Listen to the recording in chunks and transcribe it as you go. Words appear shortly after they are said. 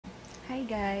Hi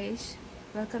guys!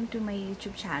 Welcome to my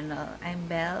YouTube channel.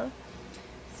 I'm Belle.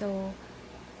 So,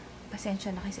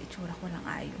 pasensya na kayo sa itsura ko lang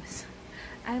ayos.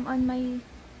 I'm on my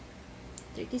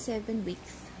 37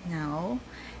 weeks now.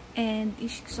 And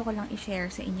gusto ko lang i-share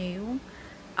sa inyo yung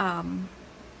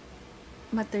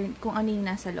kung ano yung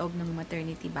nasa loob ng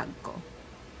maternity bag ko.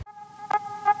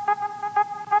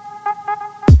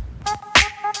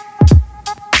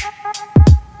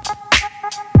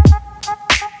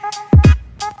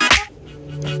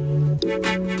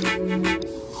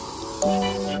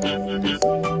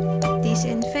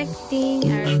 Disinfecting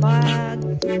our bag.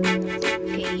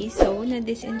 Okay, so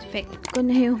na-disinfect ko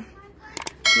na yung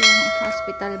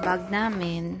hospital bag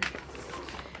namin.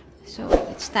 So,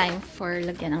 it's time for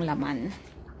lagyan ng laman.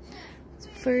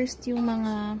 First, yung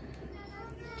mga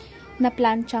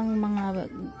naplanchang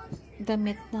mga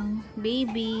damit ng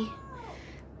baby.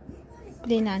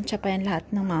 Dinansya pa yan lahat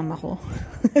ng mama ko.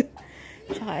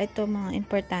 Tsaka ito mga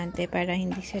importante para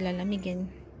hindi sila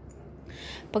lamigin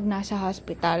pag nasa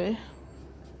hospital.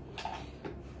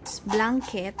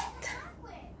 Blanket.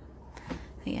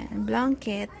 Ayan,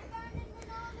 blanket.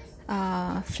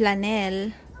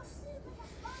 Flannel.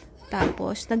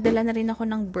 Tapos, nagdala na rin ako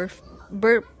ng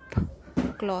burp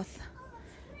cloth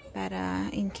para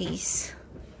in case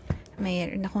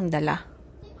mayroon akong dala.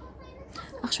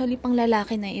 Actually, pang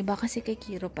lalaki na iba kasi kay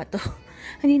Kiro pa to.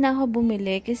 Hindi na ako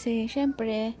bumili kasi,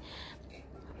 syempre,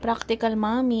 practical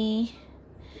mommy.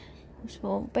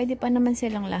 So, pwede pa naman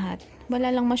silang lahat. Wala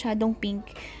lang masyadong pink.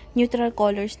 Neutral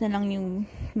colors na lang yung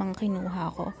mga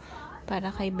kinuha ko para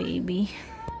kay baby.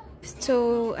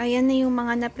 So, ayan na yung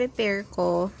mga na-prepare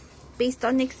ko. Based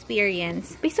on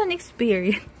experience.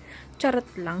 Charot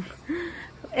lang.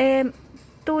 2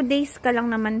 days ka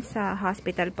lang naman sa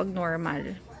hospital pag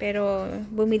normal. Pero,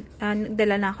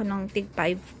 nagdala na ako ng tig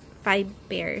 5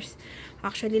 pairs.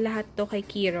 Actually, lahat to kay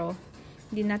Kiro.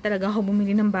 Hindi na talaga ako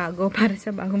bumili ng bago para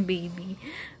sa bagong baby.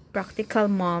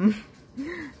 Practical mom.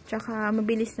 Tsaka,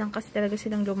 mabilis lang kasi talaga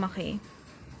silang lumaki.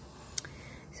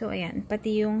 So, ayan.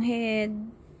 Pati yung head,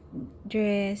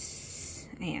 dress,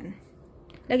 ayan.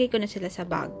 Lagay ko na sila sa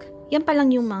bag. Yan pa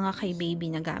lang yung mga kay baby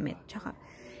na gamit. Tsaka,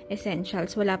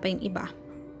 essentials. Wala pa yung iba.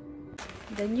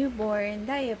 The newborn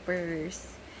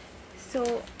diapers. So,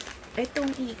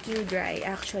 itong EQ dry,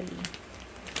 actually,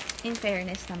 in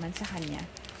fairness naman sa kanya,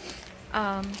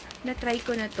 na-try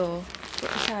ko na to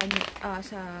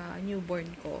sa newborn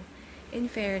ko.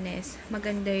 In fairness,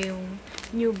 maganda yung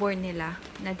newborn nila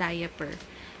na diaper.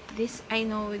 This, I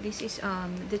know, this is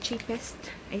the cheapest,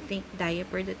 I think,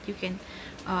 diaper that you can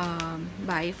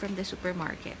buy from the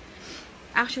supermarket.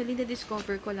 Actually,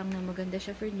 na-discover ko lang na maganda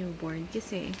siya for newborn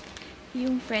kasi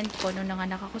yung friend ko, nung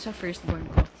nanganak ako sa firstborn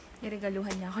ko,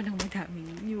 niregaluhan niya ako ng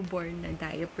madaming newborn na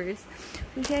diapers.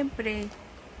 So, siyempre,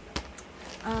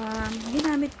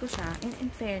 ginamit ko siya. In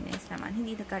fairness naman,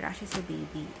 hindi nagka-rashes sa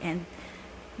baby. And,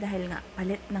 dahil nga,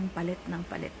 palit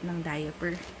ng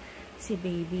diaper si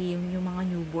baby, yung mga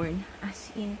newborn. As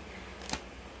in,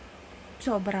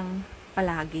 sobrang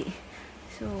palagi.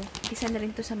 So, isa na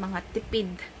rin to sa mga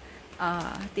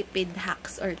tipid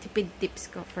hacks or tipid tips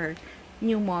ko for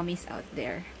new mommies out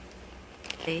there.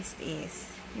 This is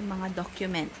yung mga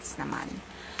documents naman.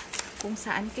 Kung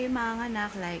saan kayo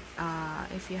manganak, like,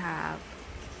 if you have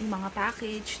yung mga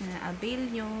package na avail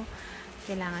nyo,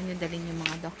 kailangan nyo dalhin yung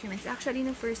mga documents. Actually,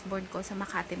 no firstborn ko, sa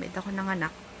Makati Med ako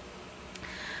nanganak.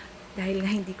 Dahil nga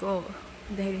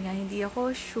hindi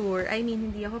ako sure,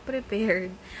 hindi ako prepared,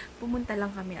 pumunta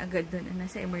lang kami agad doon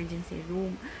sa emergency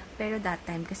room. Pero that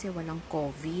time kasi walang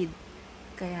COVID.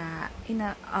 Kaya,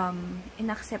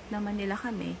 in-accept naman nila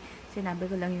kami. Sinabi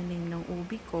ko lang yung name ng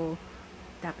ubi ko.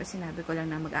 Tapos, sinabi ko lang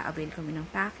na mag-a-avail kami ng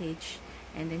package.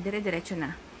 And then, dire-diretso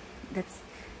na. That's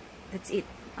it.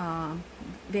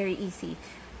 Very easy.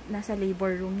 Nasa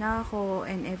labor room na ako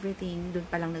and everything. Doon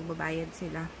pa lang nagbabayad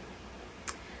sila.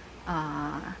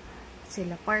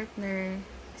 Sila partner,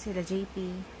 sila JP.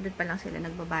 Doon pa lang sila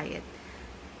nagbabayad.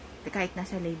 Kahit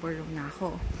nasa labor room na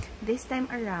ako. This time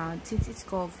around, since it's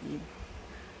COVID,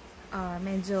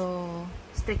 medyo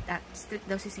strict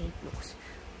daw si St. Luke's.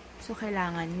 So,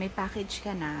 kailangan may package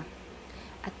ka na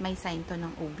at may sign to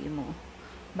ng OB mo.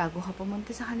 Bago ka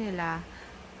pumunta sa kanila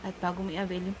at bago mo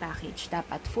i-avail yung package,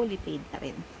 dapat fully paid na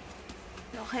rin.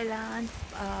 So, kailangan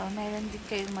meron din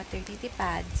kayong maternity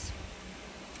pads.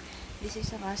 This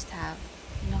is a must-have.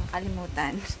 Yung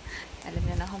nakakalimutan. Alam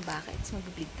nyo na kung bakit. So,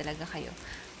 mag-bleed talaga kayo.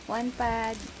 One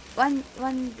pad, one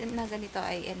na ganito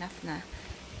ay enough na.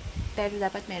 Pero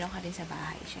dapat meron ka rin sa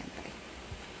bahay, syempre.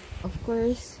 Of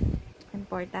course,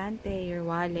 importante, your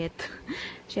wallet.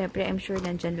 Syempre, I'm sure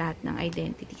nandyan lahat ng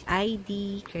identity.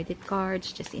 ID, credit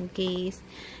cards, just in case.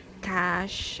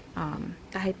 cash,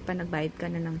 kahit pa nagbayad ka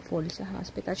na ng full sa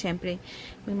hospital. Syempre,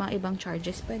 may mga ibang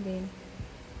charges pa din.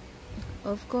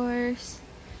 Of course,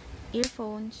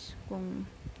 earphones, kung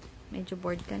medyo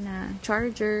bored ka na,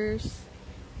 chargers,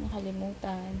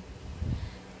 nakalimutan.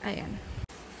 Ayan.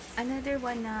 Another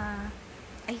one na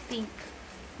I think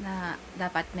na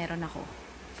dapat meron ako.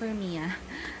 For me,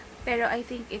 Pero I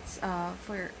think it's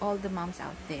for all the moms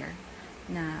out there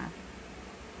na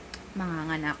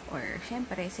manganganak or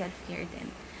syempre self-care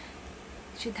din.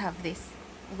 Should have this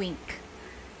wink.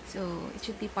 So, it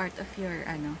should be part of your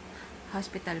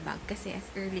hospital bag. Kasi as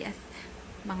early as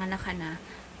manganak ka na,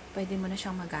 pwede mo na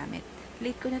siyang magamit.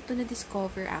 Late ko na to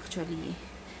na-discover actually.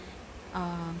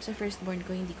 Sa firstborn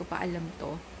ko, hindi ko pa alam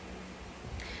to.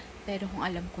 Pero kung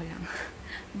alam ko lang,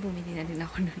 bumili na rin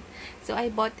ako nun. So,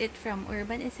 I bought it from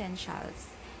Urban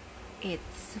Essentials.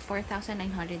 It's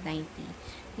 4,990.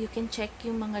 You can check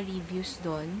yung mga reviews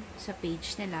doon sa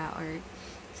page nila or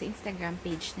sa Instagram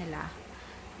page nila.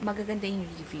 Magaganda yung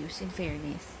reviews, in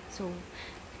fairness. So,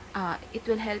 it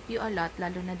will help you a lot,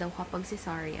 lalo na daw kapag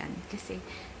cesarean. Kasi,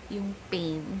 yung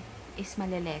pain is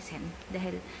malelesen.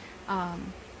 Dahil,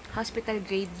 hospital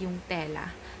grade yung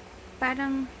tela.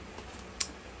 Parang,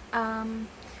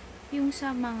 yung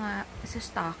sa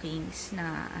stockings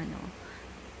na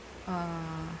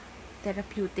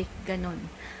therapeutic,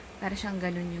 ganun. Para siyang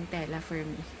ganun yung tela for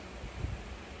me.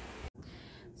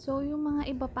 So, yung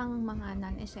mga iba pang mga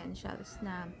non-essentials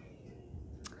na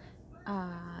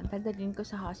dadalhin ko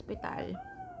sa hospital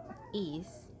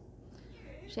is,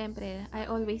 syempre,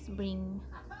 I always bring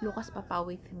Lucas Papa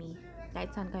with me.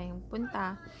 Kahit saan kayong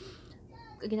punta,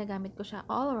 ginagamit ko siya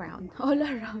all around. All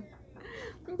around.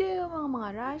 Hindi, yung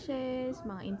mga rashes,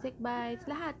 mga insect bites,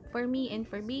 lahat. For me and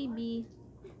for baby.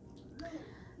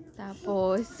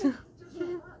 Tapos,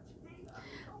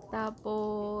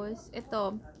 ito,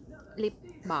 lip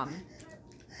balm.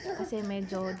 Kasi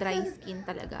medyo dry skin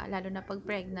talaga, lalo na pag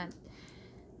pregnant.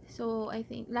 So, I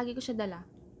think, lagi ko siya dala.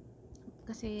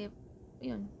 Kasi,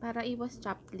 yun, para iwas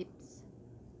chapped lips.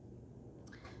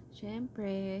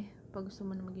 Siyempre, pag gusto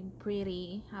mo na maging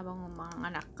pretty habang mga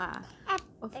anak ka,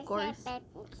 of course,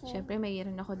 syempre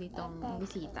mayroon ako ditong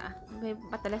bisita. May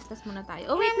patalastas muna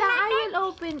tayo. Oh, wait lang, I will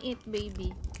open it,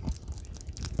 baby.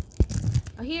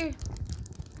 Oh, here.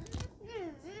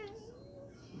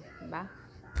 Diba?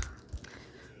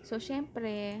 So,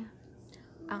 syempre,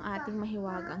 ang ating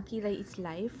mahiwagang kilay is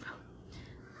life.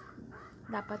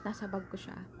 Dapat nasa bag ko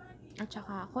siya. At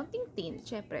saka, konting tint,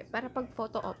 syempre, para pag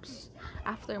photo ops,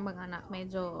 after mga anak,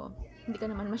 medyo, hindi ka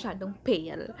naman masyadong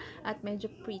pale, at medyo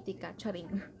pretty ka,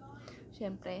 charing.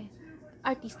 Syempre,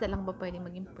 artista lang ba pwede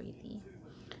maging pretty?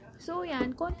 So,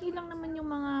 yan, konti lang naman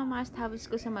yung mga must-haves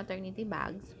ko sa maternity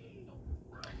bags.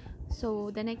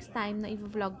 So, the next time na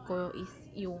i-vlog ko is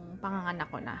yung panganganak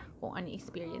ko na, kung ano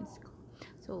experience ko.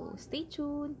 So, stay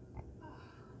tuned!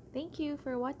 Thank you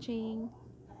for watching!